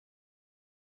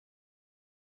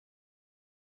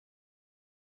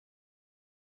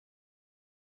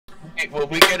Hey, will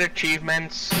we get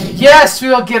achievements? Yes, we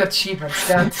will get achievements.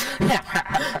 That's...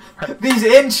 These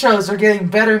intros are getting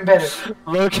better and better.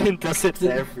 Logan does it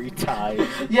every time.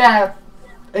 Yeah,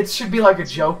 it should be like a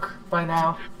joke by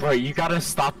now. Bro, you gotta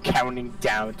stop counting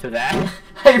down to that.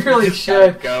 I really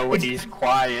should. Go when he's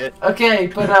quiet. Okay,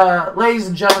 but ladies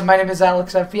and gentlemen, my name is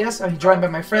AlyxFPS. I'm joined by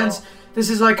my friends. This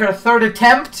is like our third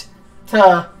attempt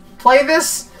to play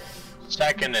this.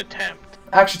 Second attempt.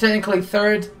 Actually, technically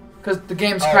third, because the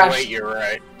game's crashed. Oh wait, you're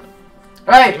right.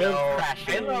 Right. No,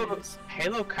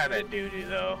 Halo kind of doo-doo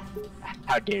though.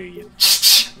 How dare you?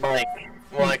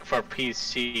 Like for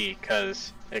PC,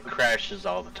 cause it crashes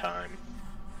all the time.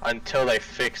 Until they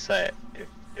fix that,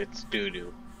 it's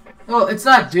doo-doo. Well, it's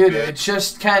not doo-doo. It's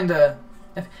just kind of.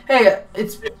 Hey,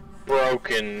 it's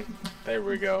broken. There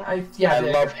we go. I there.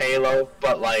 love Halo,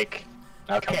 but like.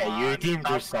 Okay, you redeemed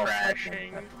yourself.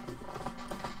 Crashing.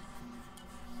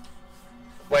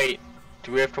 Wait,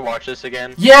 do we have to watch this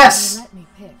again? Yes! Let me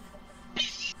pick.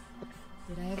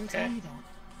 Did I ever tell you that?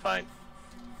 Fine.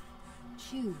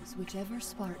 Choose whichever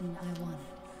Spartan I wanted.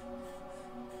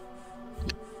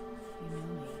 You know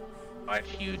me. Watch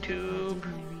I YouTube. did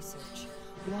my research.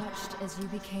 Watched as you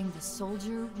became the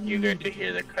soldier we You get to needed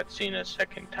hear the be. cutscene a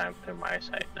second time through my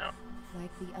side now.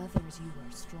 Like the others, you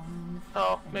were strong.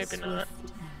 Oh, and maybe swift not.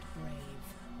 And brave.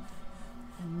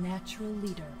 A natural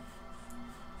leader.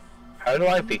 How do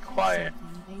I be quiet?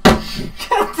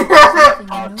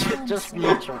 Oh, just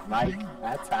mute your mic.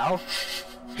 That's how.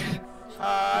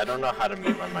 I don't know how to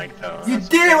mute my mic though. You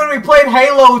did it when we played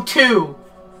Halo 2!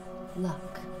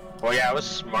 Luck. Well, yeah, I was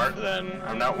smart then.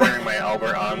 I'm not wearing my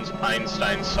Albert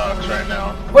Einstein socks right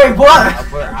now. Wait, what?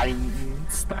 Albert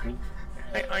Einstein.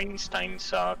 My Einstein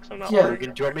socks. I'm not Yeah. wearing.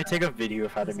 Logan, do you want me to take a video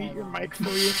of how to mute your mic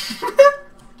for you?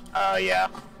 Yeah.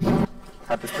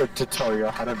 How to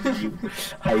tutorial how to mute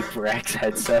HyperX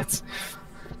headsets.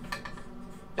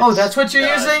 Oh, that's what you're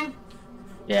using?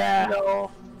 Yeah.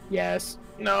 No. Yes.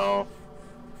 No.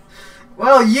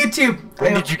 Well, YouTube.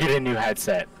 When did you get a new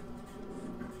headset?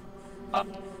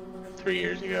 3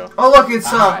 years ago. Oh, look, it's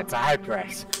It's a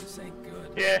HyperX.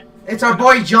 Yeah. it's our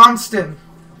boy Johnston.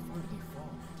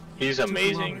 He's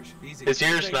amazing. His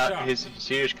ear's not. His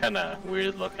ear's kind of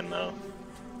weird looking though.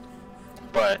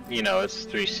 But you know, it's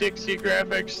 360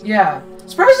 graphics. Yeah.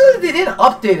 Surprisingly, they didn't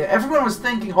update it. Everyone was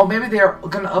thinking, oh, maybe they're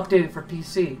gonna update it for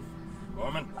PC.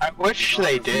 I wish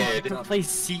they You did. can play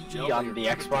CE on the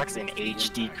Xbox in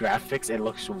HD graphics. It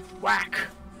looks whack.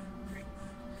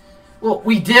 Well,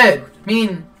 we did. Me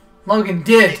and Logan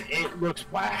did. It looks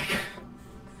whack.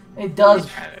 It does.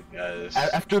 Kind of does.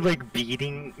 After like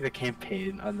beating the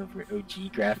campaign on the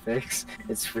OG graphics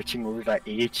and switching over to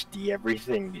HD,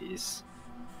 everything is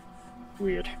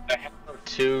weird. The Halo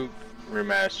 2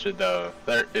 remastered though,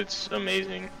 it's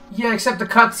amazing. Yeah, except the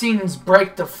cutscenes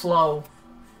break the flow.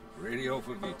 Radio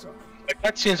for Vito. The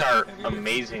cutscenes are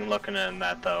amazing looking in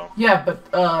that though. Yeah,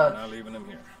 but Not leaving him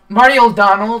here. Marty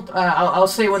O'Donnell, I'll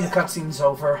say when the cutscene's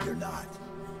over. You're not.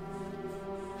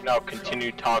 No,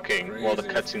 continue talking while the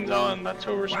cutscene's on. That's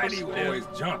what we're Why supposed do you to do. always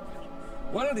jump?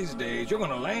 One of these days, you're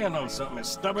gonna land on something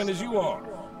as stubborn as you are.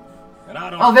 And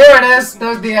I don't. Oh, there it is.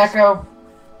 There's the echo.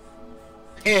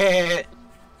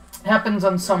 Happens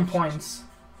on some points.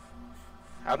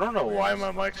 I don't know why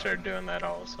my mic started doing that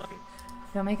all of a sudden.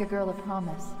 Don't make a girl a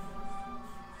promise.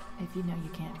 If you know you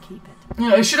can't keep it. You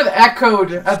know, it should have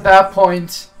echoed at that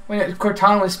point when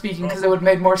Cortana was speaking, because it would have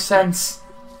made more sense.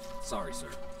 Sorry, sir.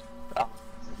 Oh.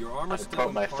 Your I armor's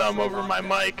put my thumb over my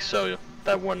mic so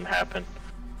that wouldn't happen.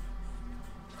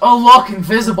 Oh, look,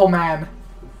 Invisible Man.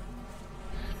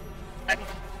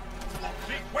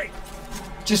 Wait.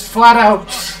 Just flat out,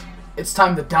 it's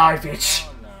time to die, bitch.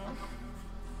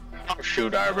 Oh,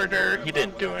 shoot, Arbiter. He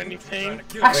didn't do anything.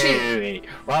 Actually, Wait.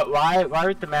 Why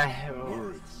would the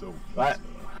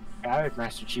why would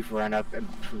Master Chief run up and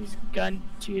put his gun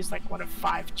to his like one of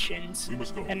 5 chins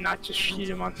and not just shoot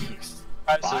him on the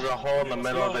There's a hole in the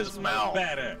middle of his mouth.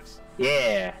 Badass.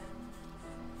 Yeah,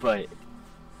 but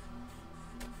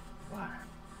wow.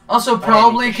 also Why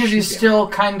probably didn't you because he's shoot him? still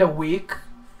kind of weak.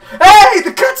 Hey,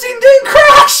 the cutscene didn't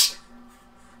crash!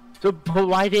 So, but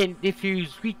why didn't? If he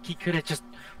was weak, he could have just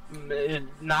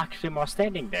knocked him while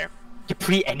standing there.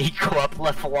 Complete any co-op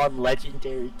level on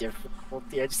legendary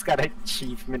difficulty. I just got an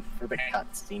achievement for the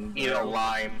cutscene. Eat a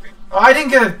lime. Oh, I didn't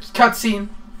get a cutscene.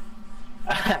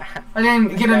 I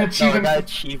didn't get an No, I achievement. got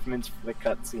achievements for the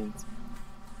cutscenes.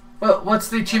 What's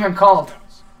the achievement called?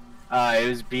 It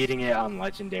was beating it on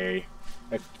legendary.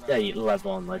 A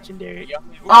level on legendary.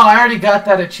 Oh, I already got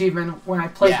that achievement when I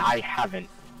played. Yeah, I haven't.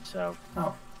 So.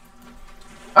 Oh.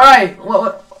 Alright,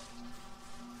 what?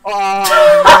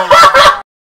 Oh,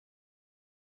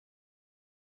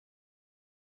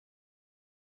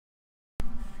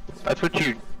 That's what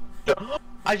you.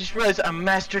 I just realized I'm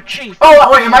Master Chief.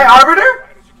 Oh wait, am I Arbiter?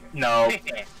 No.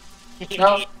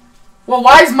 No. Well,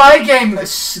 why is my game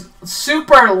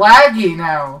super laggy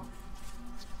now?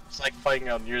 It's like playing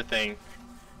on your thing.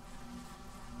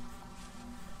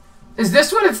 Is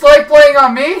this what it's like playing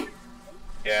on me?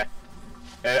 Yeah.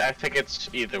 I think it's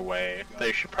either way.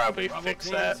 They should probably fix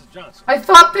that. I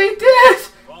thought they did!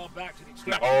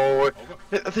 No,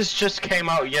 this just came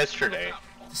out yesterday.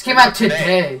 This came out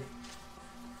today.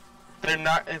 They're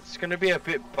not. It's gonna be a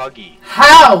bit buggy.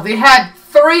 How? They had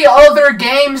 3 other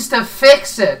games to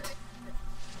fix it.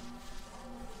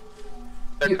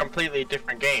 They're completely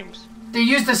different games. They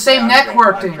use the same Yeah,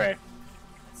 networking.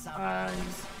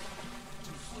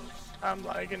 I'm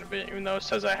lagging a bit, even though it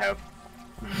says I have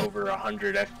over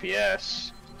 100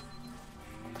 FPS.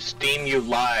 Steam, you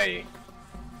lie.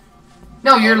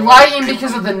 No, you're lying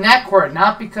because of the network,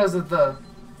 not because of the...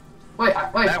 Wait,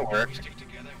 wait. That worked.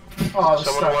 Oh, I was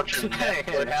Someone stuck. watching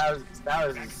Netflix. that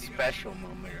was a special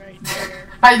moment right there.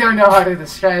 I don't know how to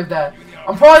describe that.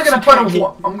 I'm probably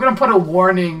gonna put a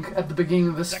warning at the beginning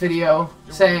of this video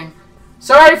saying,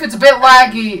 sorry if it's a bit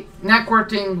laggy.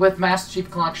 Networking with Master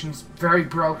Chief Collection's very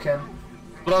broken.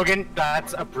 Logan,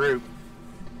 that's a brute.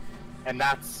 And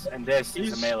this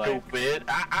is a melee. Stupid.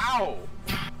 Ow!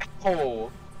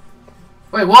 Oh.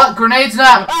 Wait, what? Grenades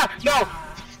now? Ah, no!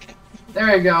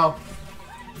 There you go.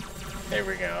 There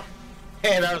we go.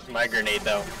 Hey, that was my grenade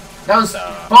though. That was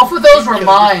both of those were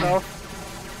mine.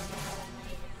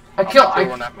 I killed.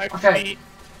 One at my Okay. feet.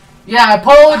 Yeah,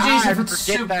 apologies if it's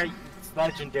forget super. that it's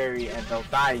legendary and they'll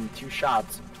die in 2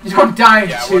 shots. You don't die in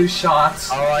Yeah, 2 shots.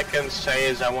 All I can say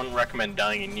is I wouldn't recommend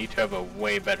dying. You need to have a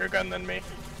way better gun than me.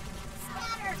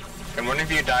 Can one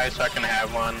of you die so I can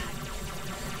have one?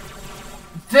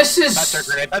 This is. That's a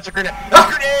grenade. That's a grenade.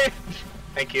 That's a grenade.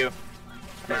 Thank you.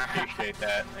 I appreciate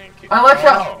that. Thank you. I like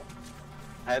how. Oh,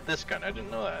 I had this gun. I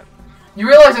didn't know that. You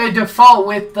realize I default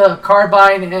with the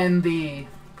carbine and the.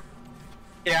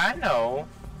 Yeah, I know.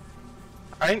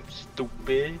 I'm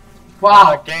stupid.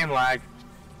 Wow. Game lag.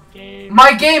 Game.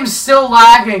 My game's still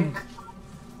lagging.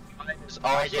 Mine is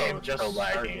My also game just still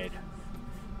lagging. started.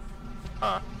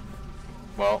 Huh.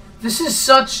 Well, This is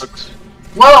such. looks.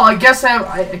 Well, I guess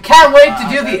I can't wait to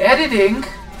do the editing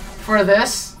for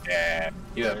this. Yeah.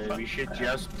 You have fun. We should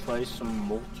just play some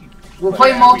multiplayer. We'll play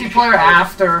Yeah, we multiplayer should.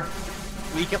 after.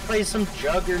 We can play some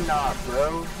Juggernaut,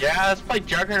 bro. Yeah, let's play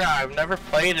Juggernaut. I've never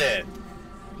played it.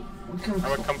 We can.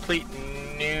 I'm a complete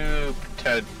noob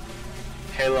to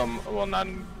Halo. Well, not.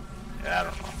 I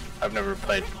don't know. I've never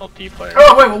played multiplayer.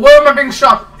 Oh wait, where am I being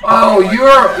shot? Oh, you're.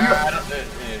 I don't.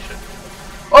 Should.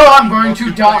 Oh, I'm going to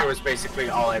Multiplayer die. was basically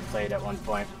all I played at one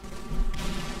point.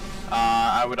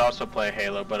 I would also play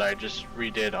Halo, but I just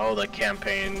redid all the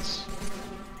campaigns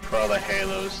for all the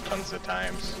Halos tons of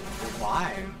times.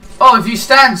 Why? Oh, if you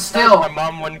stand still. My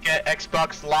mom wouldn't get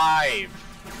Xbox Live.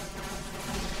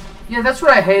 Yeah, that's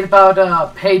what I hate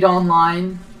about paid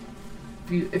online.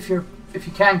 If you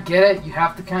can't get it, you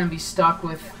have to kind of be stuck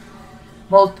with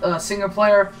single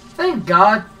player. Thank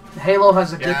God, Halo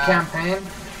has a good Yeah. campaign.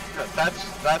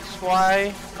 That's why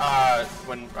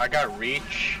when I got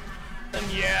Reach, then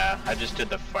yeah, I just did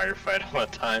the firefight all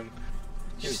the time.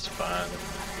 It was fun.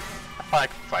 I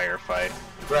like firefight.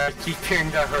 Bro, I keep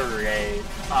hearing the hooray.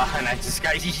 And I just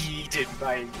got yeeted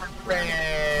by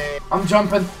hooray. I'm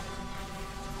jumping.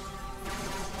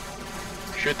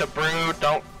 Shoot the brood.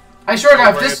 Don't I swear to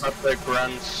God, worry if about the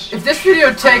grunts. this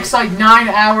video takes like 9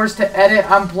 hours to edit,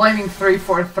 I'm blaming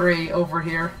 343 over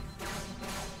here.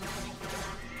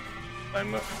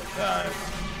 I'm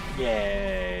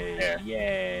Yay. Yeah.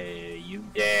 Yay. You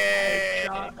Yay.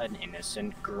 shot an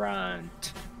innocent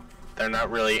grunt. They're not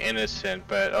really innocent,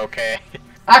 but okay.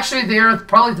 Actually, they are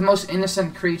probably the most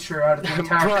innocent creature out of the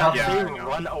entire Bro, company. Yeah, I they know.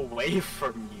 run away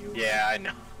from you. Yeah, I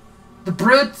know. The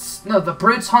brutes, no, the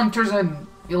brutes, hunters, and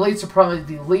elites are probably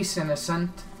the least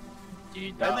innocent.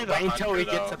 Dude, Mainly the wait until we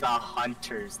hunter, get though. to the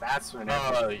hunters. That's when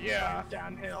Oh, everything yeah. goes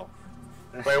downhill.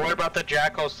 Wait, what about the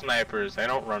jackal snipers? They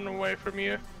don't run away from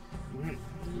you.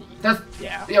 That,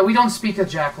 Yeah. yeah, we don't speak of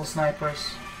jackal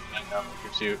snipers. I know. It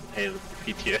gives you Halo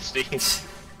PTSD.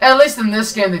 At least in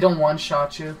this game, they don't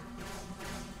one-shot you.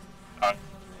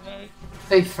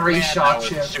 They three-shot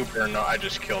you. Super no, I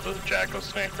just killed a jackal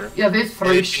sniper. Yeah, they He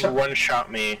three-shot. one-shot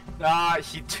me. Ah,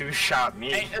 he two-shot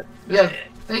me. Yeah,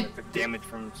 they. The damage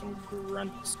from some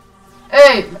grunts.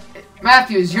 Hey,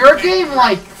 Matthew, is your game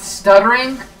like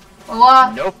stuttering a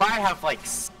lot? Nope, I have like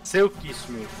silky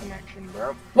smooth connection,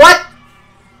 bro. What?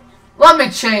 Let me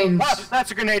change. What?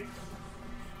 That's a grenade.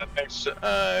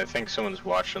 I think someone's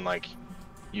watching like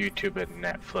YouTube and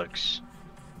Netflix.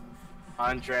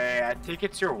 Andre, I think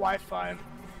it's your Wi-Fi.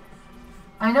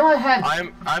 I know I had.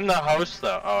 I'm the host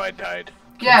though. Oh, I died.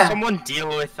 Yeah. Can someone deal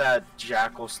with that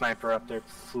jackal sniper up there,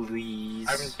 please?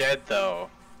 I'm dead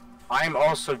though. I'm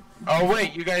also. Oh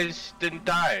wait, you guys didn't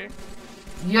die.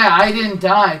 Yeah, I didn't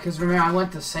die because remember I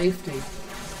went to safety.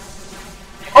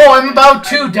 Oh, I'm about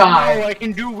to die. No, I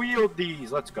can do wield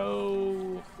these. Let's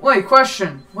go. Wait,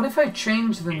 question. What if I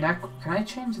change the net? Can I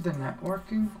change the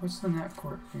networking? What's the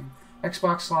networking?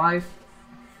 Xbox Live?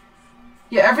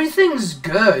 Yeah, everything's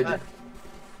good.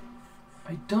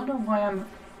 I don't know why I'm...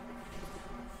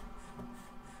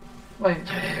 Wait.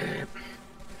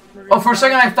 Oh, for a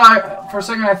second I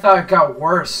thought it got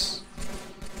worse.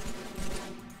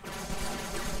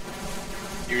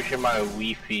 Usually my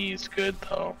Wi-Fi is good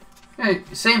though. Hey,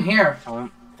 same here.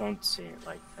 Don't say it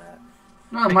like that.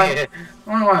 No, my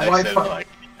Wi-Fi.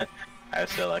 I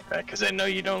said like that because I know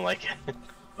you don't like it.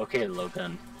 Okay,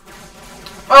 Logun.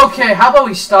 Okay, how about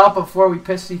we stop before we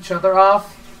piss each other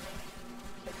off?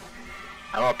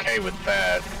 I'm okay with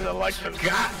that because I like those.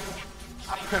 God!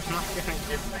 I'm not gonna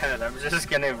get mad. I'm just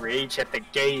gonna rage at the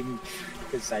game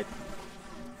because I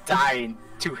die in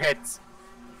 2 hits.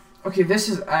 Okay, this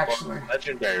is actually... Well,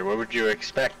 legendary, what would you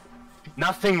expect?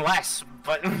 Nothing less,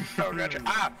 but... Oh, gotcha.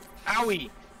 Ah! Owie!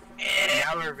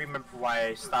 Now I remember why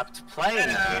I stopped playing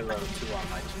Halo 2 on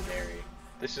Legendary.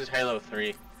 This is Halo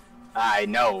 3. I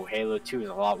know, Halo 2 is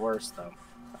a lot worse though.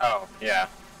 Oh, yeah.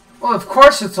 Well, of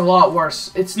course it's a lot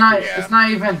worse. It's not. Yeah. It's not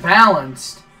even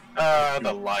balanced.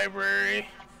 The library.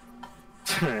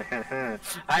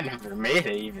 I never made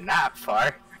it even that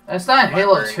far. That's not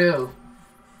Halo Library. 2.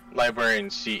 Library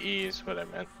and CE is what I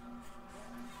meant.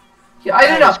 Yeah, I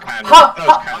don't know. That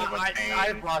was kind of a pain.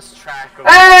 I've lost track of...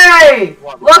 Hey!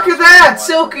 what Look at that! was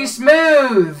Silky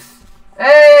smooth!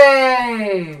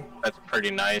 Hey! That's pretty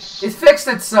nice. It fixed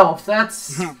itself.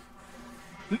 That's...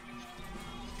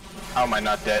 How am I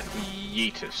not dead?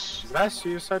 Yeetus. Is that a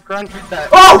suicide grunt?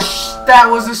 Oh, that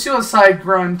was a suicide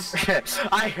grunt.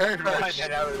 I heard one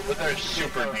and I was... They're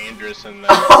super dangerous in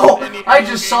Oh, any I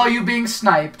Halo just saw game. you being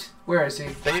sniped. Where is he?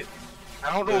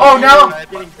 I don't know. Oh, no!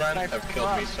 Grunts have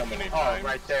killed me so many times. Oh,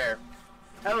 right there.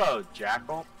 Hello,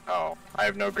 Jackal. Oh, I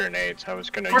have no grenades. I was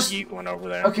gonna First- yeet one over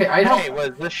there. Okay, I don't... Hey,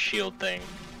 what is this shield thing?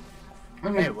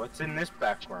 Let me- Hey, what's in this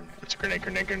back corner? It's grenade,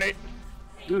 grenade, grenade.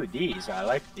 Ooh, these. I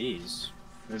like these.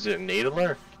 Is it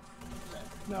needler?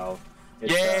 No.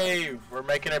 It's, Yay! We're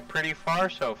making it pretty far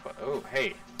so far. Oh,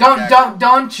 hey.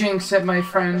 Don't jinx it, my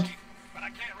friend.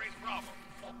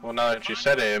 Well, now that you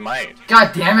said it, it might.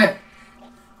 God damn it.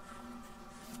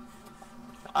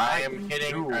 I am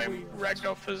hitting.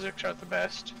 Ragdoll physics are the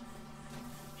best.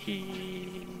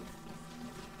 I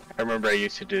remember I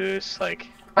used to do this like.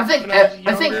 I think when I was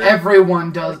I think younger.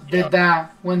 everyone did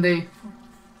that when they...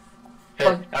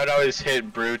 I'd always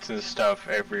hit brutes and stuff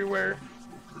everywhere.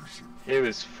 It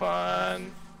was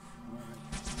fun.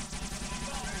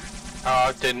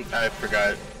 Oh, I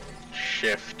forgot.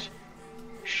 Shift.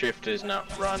 Shift is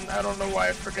not run. I don't know why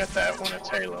I forget that when it's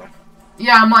Halo.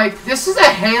 Yeah, I'm like, this is a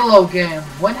Halo game.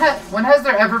 When has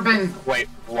there ever been... Wait,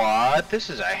 what? This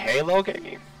is a Halo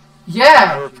game?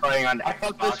 Yeah. We were playing on I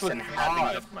thought this Xbox was and having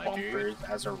COD, the my bumpers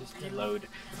as a reload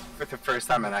for the first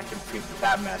time, and I completed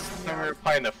that mess. I thought we were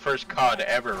playing the first COD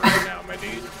ever right now, my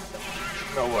dude.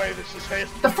 No way this is Halo.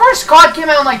 The first COD came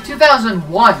out in like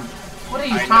 2001. What are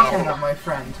you I talking know. about, my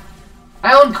friend?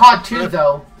 I own COD 2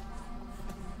 though.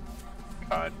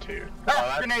 COD 2.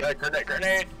 Ah, Oh, grenade. Grenade,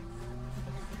 grenade!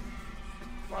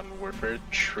 Modern Warfare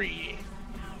tree.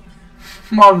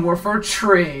 Modern Warfare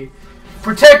tree.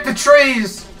 Protect the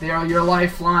trees. They are your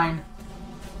lifeline.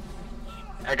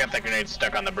 I got the grenade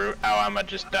stuck on the brute. Oh, I'ma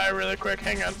just die really quick.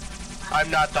 Hang on. I'm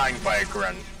not dying by a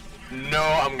grunt. No,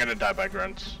 I'm gonna die by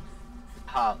grunts.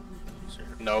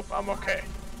 Nope, I'm okay.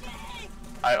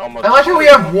 I almost. I like how we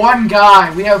have one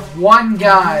guy. We have one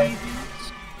guy.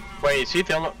 Wait, is he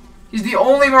the only? He's the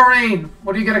only Marine.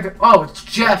 What are you gonna go? Oh, it's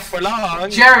Jeff. For long.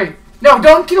 Jerry. No,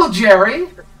 don't kill Jerry.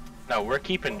 No, we're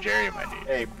keeping Jerry, my dude.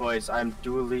 Hey boys, I'm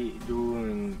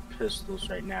dueling pistols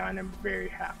right now, and I'm very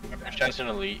happy. If that's an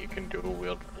elite, you can dual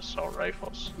wield assault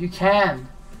rifles. You can.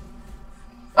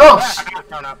 Oh,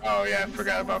 Oh yeah, I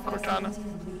forgot about Cortana.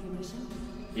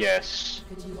 Yes.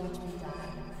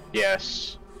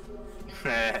 Yes.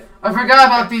 I forgot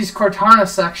about these Cortana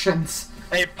sections.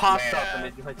 It popped Man. up, and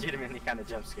it legitimately kind of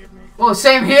jump scared me. Well,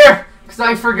 same here, because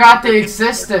I forgot they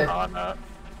existed. Cortana.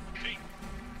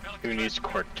 Who needs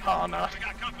Cortana?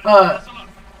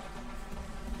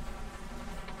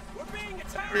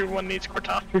 Everyone needs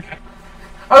Cortana.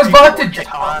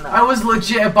 I was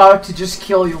legit about to just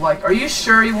kill you. Like, are you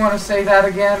sure you want to say that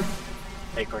again?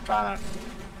 Hey Cortana.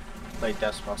 play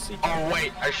Despacito. Oh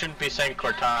wait, I shouldn't be saying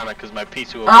Cortana because my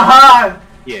PC will.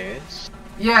 Yes.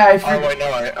 Yeah.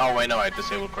 Oh wait, no, I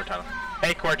disabled Cortana.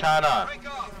 Hey Cortana.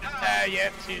 Yeah,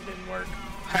 see, it didn't work.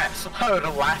 So I would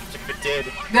have laughed if it did.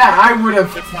 Yeah, I would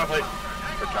have. It probably.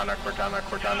 Cortana.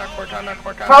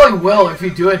 Probably will if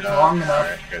you do it long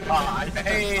enough. Right,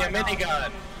 hey, a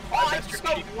minigun. Oh, I just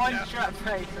got one shot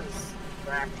right this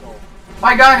Fractal.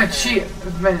 I got a cheat,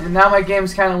 and now my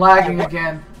game's kind of lagging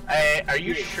again. Hey, are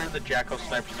you sure the Jackal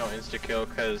snipers don't insta-kill?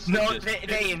 Cause no, they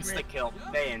insta-kill.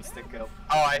 They insta-kill.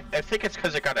 Oh, I think it's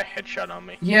because it got a headshot on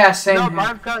me. Yeah, same No, here. but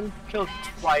I've gotten killed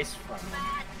twice from them.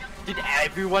 Did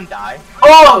everyone die?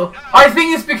 Oh, I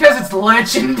think it's because it's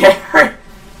legendary.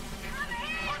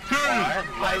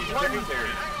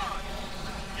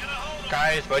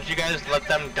 Guys, why'd you guys let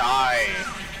them die?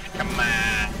 Come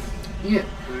on. Yeah.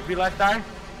 Did we let die?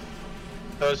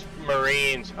 Those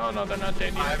Marines. Oh no, they're not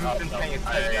dead yet. I haven't been paying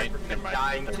attention. I've been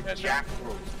dying to dead.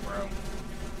 jackals, bro.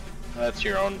 That's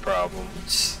your own problem.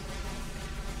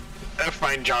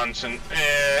 Find Johnson.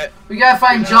 We gotta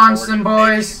find Johnson,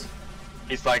 boys.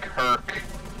 He's like Herc.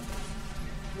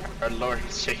 Our Lord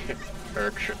and Savior.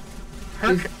 Herc. I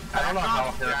don't know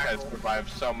how Herc has survived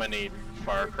so many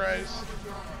Far Cries.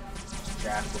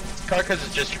 Because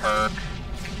it's just Herc.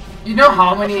 You know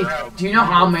how many? Do you know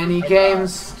how many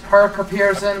games Herc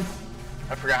appears in?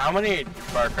 I forgot how many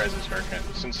Far Cries is Herc in.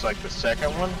 Since like the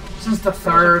second one? Since the Or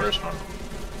third. the first one?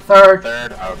 Third.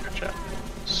 Oh, gotcha.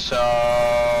 So,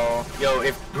 Yo,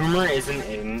 if Boomer isn't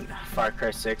in Far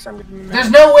Cry 6, I'm gonna be mad.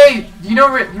 There's no way.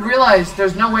 You realize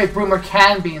there's no way Boomer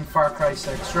can be in Far Cry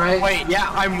 6, right? Wait, yeah,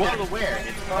 I'm well aware.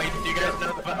 wait, do you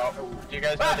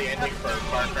guys know the ending for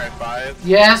Far Cry 5?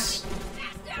 Yes.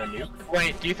 The nuke?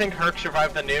 Wait, do you think Herc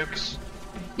survived the nukes?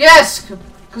 Yes,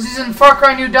 because he's in Far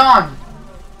Cry New Dawn.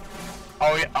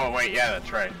 Oh, yeah. Oh, wait, yeah,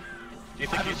 that's right. Do you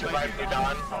think he survived New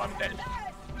Dawn? Oh, I'm dead.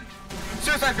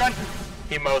 Suicide gun!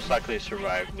 He most likely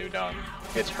survived New Dawn.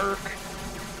 It's Herc.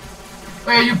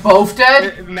 Wait, are you both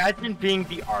dead? Imagine being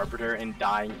the Arbiter and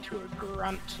dying to a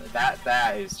grunt.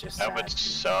 That is just That sad. would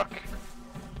suck.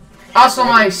 Also,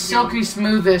 my silky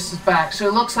smoothness is back, so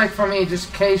it looks like for me, just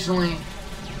occasionally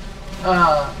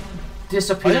Why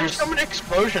disappears. there's so many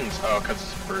explosions? Oh, because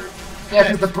it's a brute. Yeah,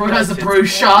 because the brute has a It's bruise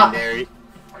shot. legendary.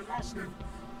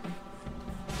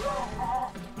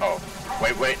 Oh,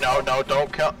 wait, no,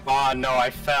 don't kill. Oh no, I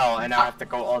fell, and now I have to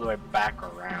go all the way back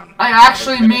around. I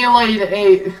actually meleeed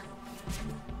a...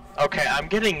 Okay, I'm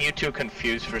getting you two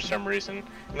confused for some reason.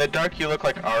 In the dark, you look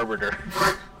like Arbiter.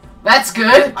 That's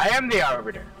good. I am the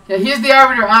Arbiter. Yeah, he's the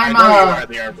Arbiter. I'm, I know you are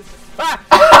the Arbiter.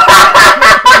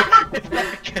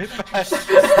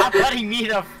 Stop letting me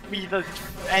be the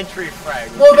entry frag.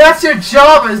 Well, that's your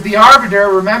job as the Arbiter.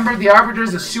 Remember, the Arbiter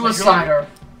is a suicider.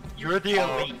 You're the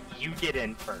elite. You get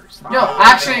in first. No,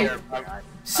 actually,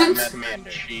 since Commander.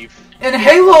 Chief. in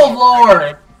Halo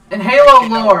lore,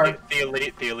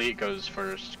 The elite goes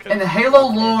first. in Halo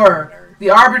lore, the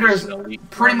Arbiter is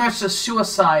pretty much a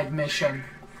suicide mission.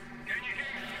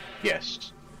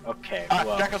 Yes. Okay, Ah,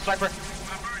 well. Jackal sniper.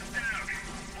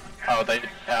 Oh,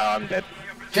 I'm dead.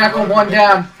 Jackal 1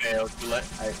 down. Failed.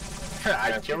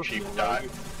 I killed Chief you, died.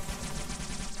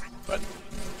 But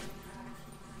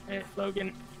Hey,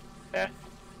 Logan. yeah.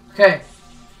 Okay. Oh,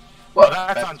 What?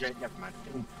 that's Andre. Never mind.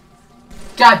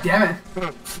 God damn it.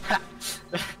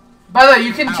 By the way,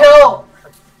 you can tell...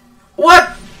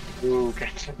 What? Ooh,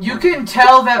 You can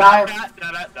tell that I...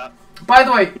 By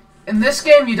the way, in this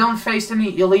game, you don't face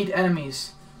any elite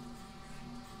enemies.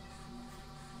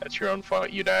 That's your own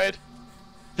fault. You died.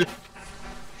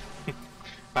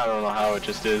 I don't know how it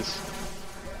just is.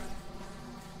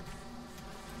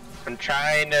 I'm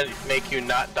trying to make you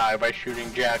not die by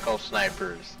shooting jackal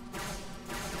snipers.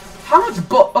 How much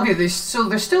okay, so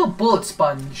there's still bullet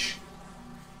sponge.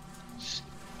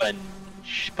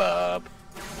 SpongeBob.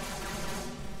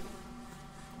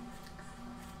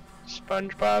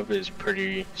 SpongeBob is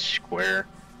pretty square.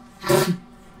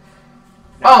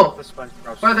 Oh, The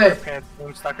SpongeBob by the way- pants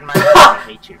thing stuck in my head. I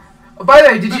hate you. By the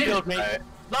way, did you... Killed me.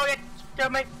 Logan,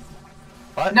 killed me.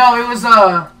 What? No, it was,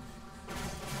 I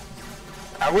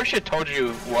wish it told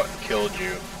you what killed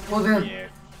you. well then, Yeah.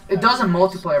 it does in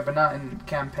multiplayer, but not in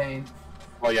campaign.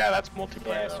 Well, yeah, that's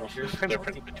multiplayer. Yeah, though. so sure. There's a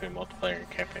difference between multiplayer and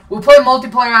campaign. We'll play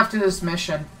multiplayer after this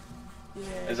mission.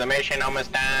 Is the mission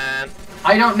almost done?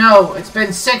 I don't know. It's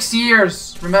been 6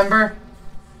 years, remember?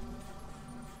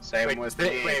 Same Wait, with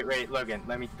wait, Logan.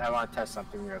 I want to test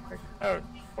something real quick. Oh,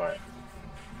 what?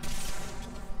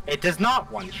 It does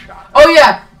not one-shot. Oh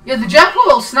yeah! Yeah, the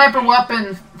Jackal sniper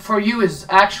weapon for you is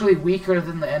actually weaker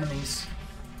than the enemies.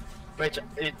 Which,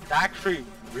 it actually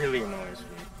really annoys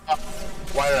me.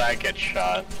 Why did I get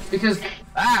shot? Because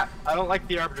I don't like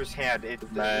the Arbiter's hand. It's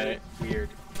weird.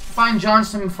 find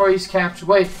Johnson before he's captured.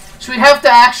 Wait, so we have to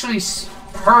actually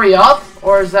hurry up,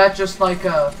 or is that just like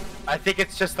a? I think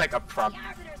it's just like a prompt.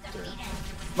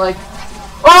 Like,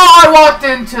 oh, I walked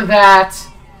into that.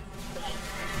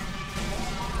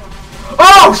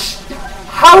 Oh,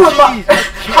 how am I?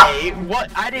 Okay,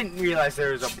 what? I didn't realize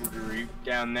there was a brute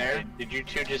down there. Did you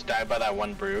two just die by that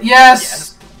one brute?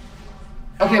 Yes.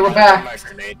 Okay, we're back. My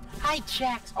grenade. Hi,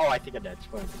 Jax. Oh, I think I did.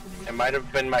 It might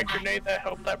have been my grenade that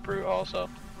helped that brute also.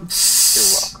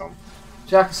 You're welcome.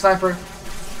 Jackal sniper.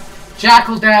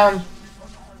 Jackal down.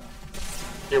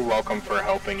 You're welcome for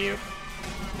helping you.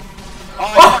 Oh,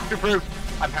 I fucked the brute.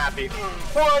 I'm happy.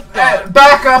 What the?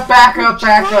 Back up, back up,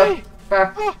 back up.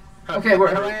 Back. Okay,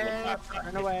 we're...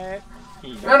 Run away.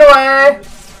 Run away!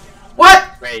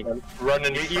 What? Wait,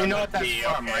 running. you know what that's me,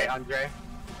 from, okay. right, Andre?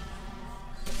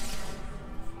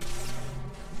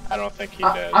 I don't think he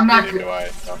does. I'm not Neither do I,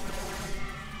 so.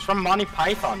 It's from Monty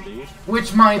Python, dude.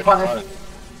 Which Monty Python?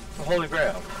 The Holy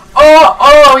Grail.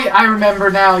 Oh, yeah, I remember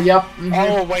now, yep.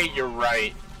 Oh, wait, you're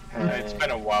right. It's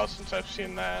been a while since I've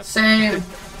seen that. Same.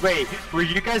 Wait, were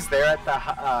you guys there at the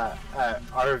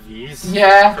RVs?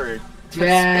 Yeah. For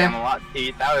Yeah. spam a lot,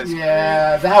 dude? That was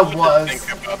Yeah, great. that was.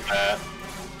 Think about that.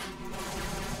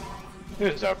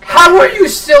 It was okay. How are you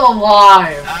still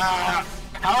alive?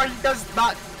 How are you guys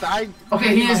not dying?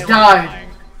 Okay, he has died.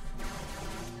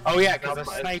 Oh yeah, because the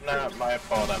It's sniper. not my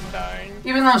fault I'm dying.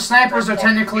 Even though snipers are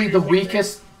technically the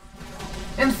weakest,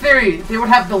 in theory, they would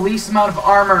have the least amount of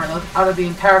armor out of the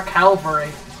entire cavalry.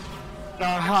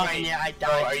 Yeah, I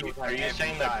died. Are you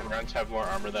saying that grunts have more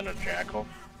armor than a jackal?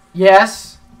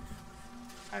 Yes.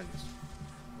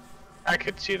 I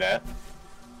could see that.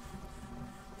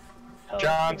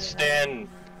 Johnston!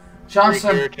 Johnson.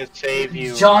 We're here to save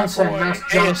you, Johnson, my boy. not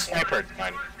Hey, Johnson. a sniper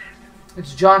gun.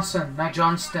 It's Johnson, not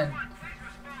Johnston.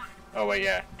 Oh wait,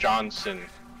 yeah, Johnson.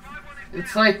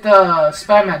 It's like the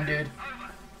Spider-Man dude.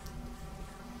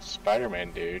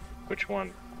 Spider-Man dude. Which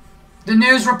one? The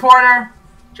news reporter.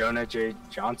 Jonah J.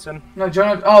 Johnson? No,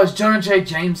 Jonah. Oh, it's Jonah J.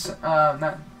 James.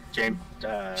 Not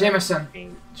Jameson.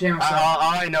 Jameson. All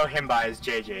I know him by is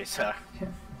JJ, so.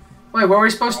 Wait, where are we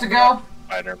supposed to go?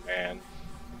 Spider-Man.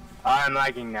 I'm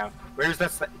lagging now. Where's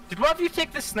that Did one of you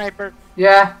take the sniper?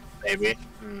 Yeah. Maybe.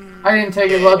 I didn't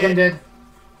take it. Logan did.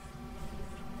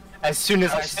 As soon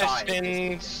as I saw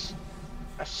it.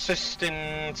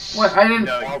 Assistance. What? I didn't.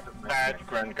 No, that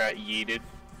grunt got yeeted.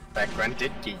 That grunt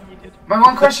did get yeeted. My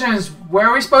one question is, where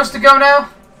are we supposed to go now?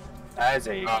 That is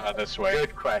a This way.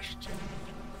 good question.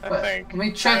 I think. Let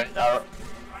me check.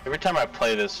 Every time I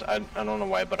play this, I don't know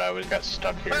why, but I always got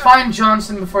stuck here. Find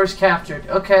Johnson before he's captured.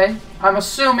 Okay. I'm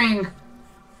assuming.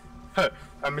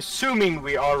 I'm assuming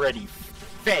we already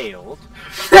failed.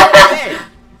 Hey!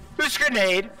 Who's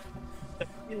grenade?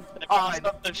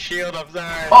 The shield of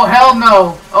there. Oh hell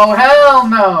no! Oh hell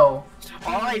no!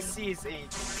 All I see is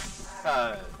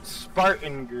a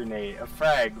Spartan grenade, a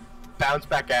frag, bounce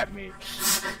back at me.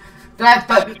 That's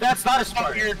not a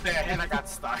Spartan. And I got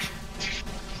stuck.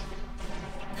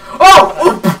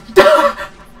 Oh!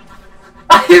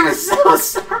 I am so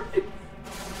sorry.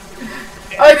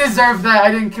 I deserve that.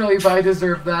 I didn't kill you, but I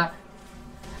deserve that.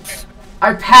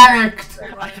 I panicked.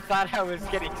 I thought I was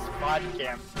getting spawn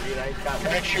camped, dude. Can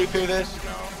I shoot through this?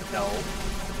 No.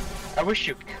 I wish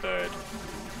you could.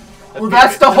 Well,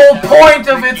 that's the whole point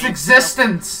of its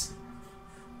existence.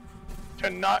 To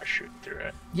not shoot through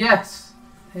it. Yes.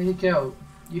 There you go.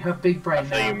 You have big brain I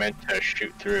thought now. you meant to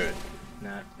shoot through it.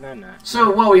 No. So,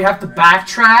 what, we have to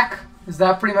backtrack? Is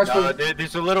that pretty much No, what...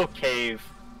 there's a little cave.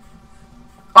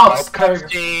 Oh, there we go.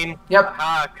 cutscene. Yep.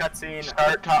 Cutscene.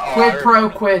 Start to Quid pro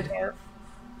quid.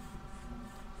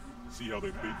 See how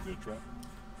they bait their trap?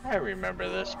 I remember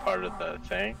this part of the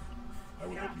thing. I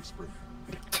will help you spring.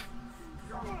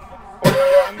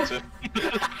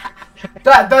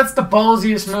 That's the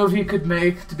ballsiest move you could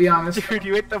make, to be honest. Dude,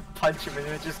 you hit the punch him and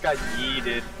it just got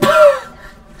yeeted.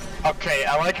 Okay,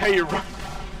 I like how you run.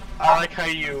 I like how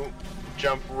you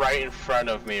jump right in front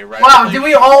of me. Right. Wow, did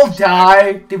we all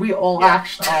die? Did we all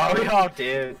actually? Oh, we all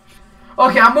did.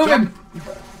 Okay, I'm moving.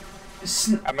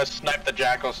 I'm gonna snipe the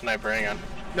jackal sniper. Hang on.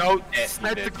 No,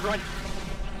 snipe the grunt.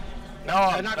 No,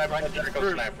 I'm not sniping the grunting, jackal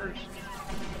brute. snipers.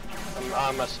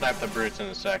 I'm gonna snipe the brutes in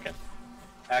a second.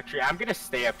 Actually, I'm gonna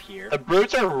stay up here. The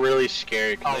brutes are really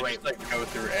scary because Oh, they just like go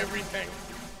through everything.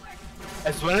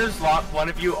 As soon as one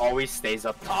of you always stays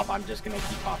up top, I'm just gonna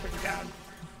keep popping down.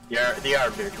 The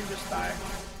arbiter can just die.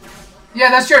 Yeah,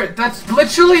 that's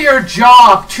literally your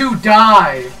job, to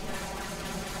die.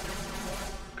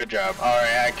 Good job.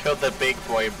 Alright, I killed the big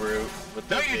boy brute. With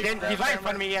No, the you big didn't. grab He's right in hammer.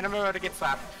 front of me, and I'm about to get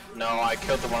slapped. No, I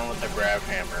killed the one with the grab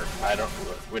hammer.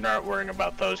 We're not worrying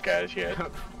about those guys yet.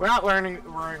 We're not worrying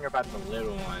about the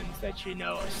little ones that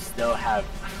still have,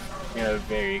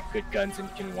 very good guns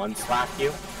and can one slap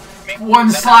you. One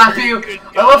slap you.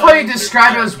 I love how you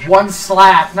describe it as one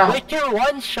slap. No. They can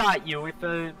one shot you with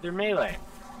their melee.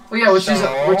 Well, yeah, which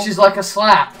is like a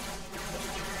slap.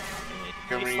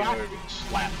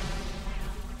 Slap.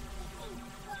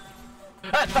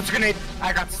 That's a grenade.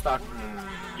 I got stuck.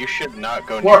 You should not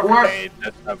go near grenade.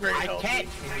 That's not very I healthy. can't.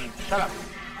 Shut up.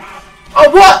 Oh,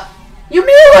 what? You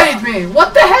meleeed me.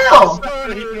 What the hell?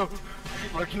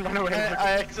 Logan, run away.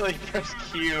 I actually pressed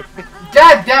Q.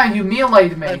 God damn, you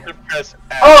meleeed me. I had to press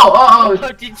F. Oh.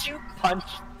 Oh, did you punch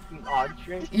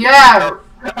Andre? Yeah.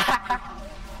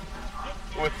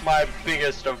 With my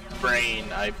biggest of brain,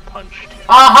 I punched him.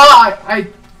 Aha!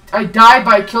 I died,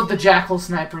 but I killed the jackal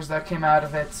snipers that came out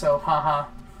of it. So, haha.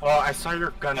 Oh, I saw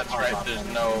your gun. That's right. There's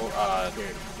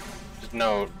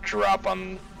no drop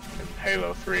on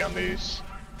Halo 3 on these.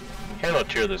 Halo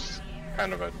 2, this is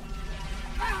kind of a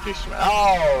decent.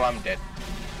 Oh, I'm dead.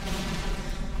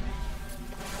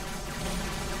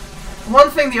 One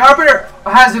thing, the Arbiter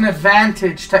has an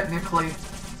advantage, technically,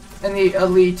 in the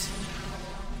Elite.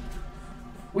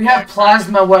 We have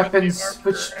plasma weapons,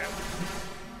 which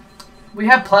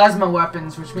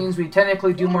means we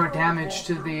technically do more damage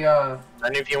to the,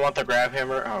 And if you want the grab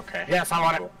hammer, okay. Yes, I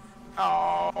want it.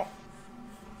 Oh.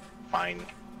 Fine.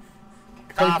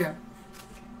 take it.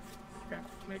 Okay,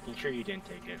 making sure you didn't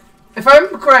take it. If I'm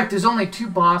correct, there's only 2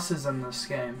 bosses in this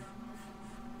game.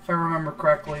 If I remember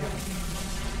correctly.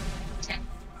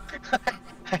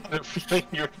 I had a feeling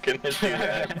you were gonna do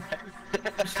that.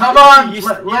 Come on,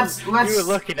 let's You were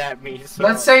looking at me. So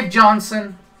let's save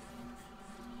Johnson.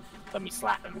 let me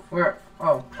slap him. Where?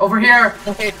 Oh, over here.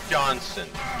 You hit Johnson.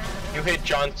 You hit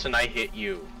Johnson, I hit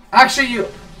you. Actually,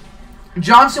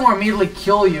 Johnson will immediately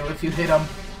kill you if you hit him.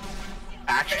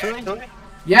 Actually?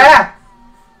 Yeah,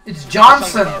 it's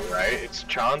Johnson. That sounds about right, it's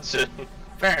Johnson.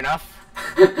 Fair enough.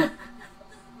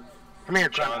 Come here,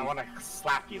 John. I want to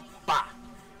slap you. Bah.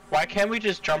 Why can't we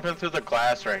just jump in through the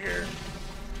glass right here?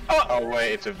 Oh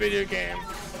wait, it's a video game.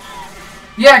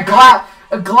 Yeah,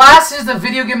 glass is the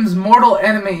video game's mortal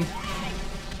enemy.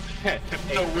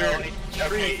 It's so weird.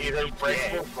 Okay, either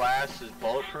breakable glass is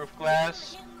bulletproof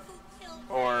glass,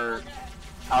 or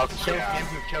I'll kill him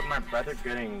who killed my brother.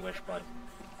 Good English, bud.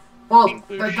 Well,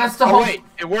 English. that's the whole. Oh wait,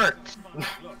 it worked.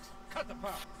 Look, cut the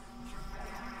power.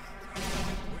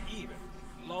 We're even.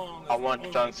 Long I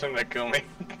want Johnson to kill me.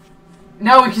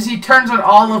 No, because he turns on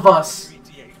all of us.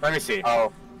 Let me see.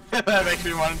 Oh, that makes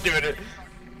me want to do it.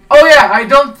 Oh yeah, I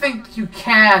don't think you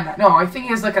can. No, I think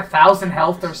he has like 1,000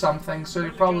 health or something, so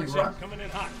you probably run. coming in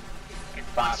hot.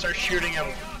 Start shooting him.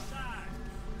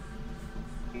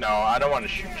 No, I don't want to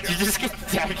shoot Did you. you just get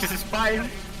Dax's fire?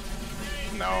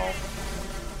 No.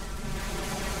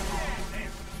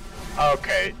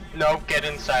 Okay. No, get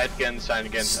inside, get inside,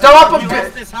 get inside. Stop He a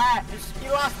lost bit. his hat. He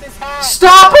lost his hat.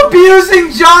 Stop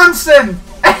abusing Johnson,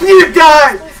 and you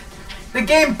died. The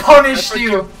game punished That's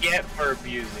what you. get for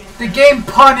abusing. The game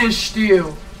punished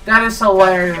you. That is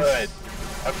hilarious. Good.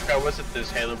 I forgot, was it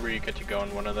this Halo where you get to go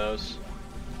in one of those?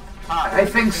 I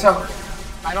think so.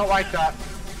 I don't like that.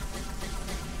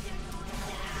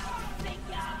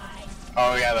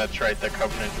 Oh yeah, that's right, the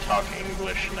Covenant talk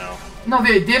English now. No,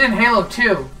 they did in Halo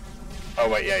 2. Oh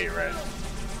wait, yeah, you're right.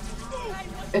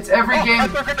 It's every game.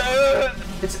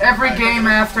 It's every game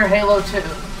after Halo 2.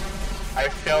 I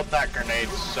failed that grenade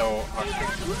so hard.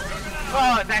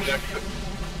 Oh, that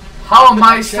How am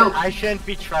I still? I shouldn't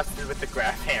be trusted with the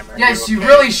grab hammer. Yes, you okay?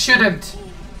 really shouldn't.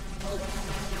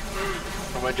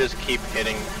 I'm gonna just keep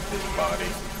hitting his body.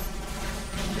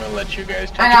 I'm gonna let you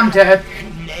guys take And I'm dead.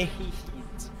 Nades.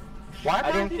 Why?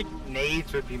 I didn't think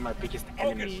nades would be my biggest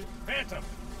enemy. Phantom.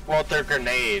 Well, they're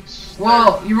grenades.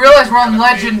 Well, you realize we're on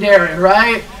Legendary,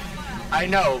 right? I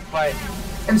know, but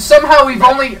And somehow we've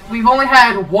only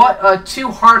had what 2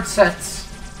 hard sets,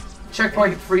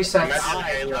 checkpoint free sets.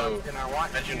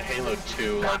 Imagine Halo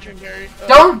 2 Legendary.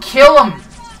 Don't kill him.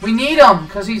 We need him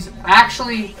because he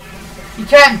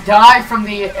can't die from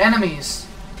the enemies.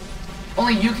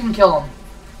 Only you can kill him.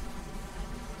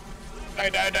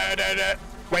 Die.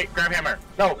 Wait, grab hammer.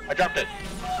 No, I dropped it.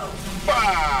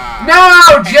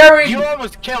 No, Jerry. you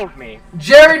almost killed me.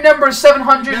 Jerry number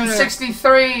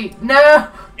 763. No.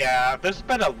 Yeah, there's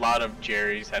been a lot of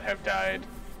Jerrys that have died.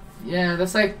 Yeah,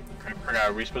 that's like. I forgot,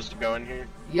 are we supposed to go in here?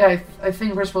 Yeah, I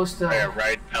think we're supposed to. Yeah,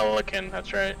 right, Pelican,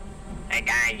 that's right. Hey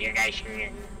guys, you guys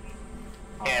should...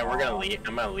 Yeah, we're gonna leave.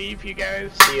 I'm gonna leave you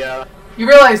guys. See ya. You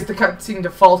realize the cutscene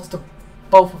defaults to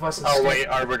both of us. Oh wait,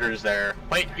 Arbiter's there.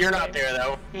 Wait, you're not there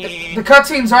though. The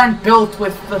cutscenes aren't built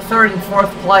with the third and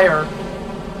fourth player.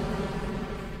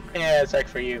 Yeah, it's like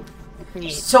for you.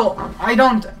 So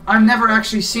I'm never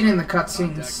actually seen in the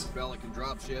cutscenes.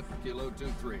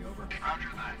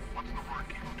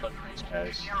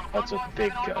 Guys, that's a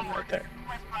big gun right there.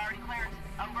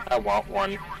 I want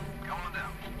one.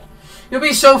 It'll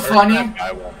be so funny.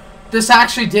 I won't. This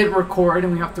actually did record,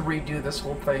 and we have to redo this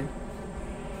whole thing.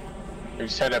 You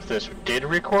said if this did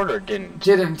record or didn't?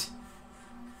 Didn't.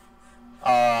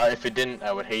 If it didn't,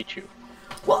 I would hate you.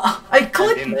 Well, I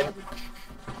clicked.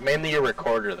 Mainly your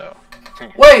recorder, though.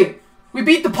 Wait, we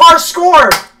beat the par score.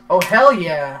 Oh hell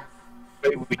yeah.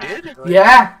 Wait, we did?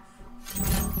 Yeah.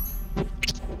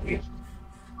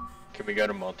 Can we go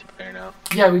to multiplayer now?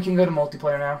 Yeah, we can go to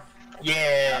multiplayer now.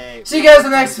 Yay! See you guys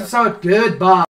in the next episode. Goodbye.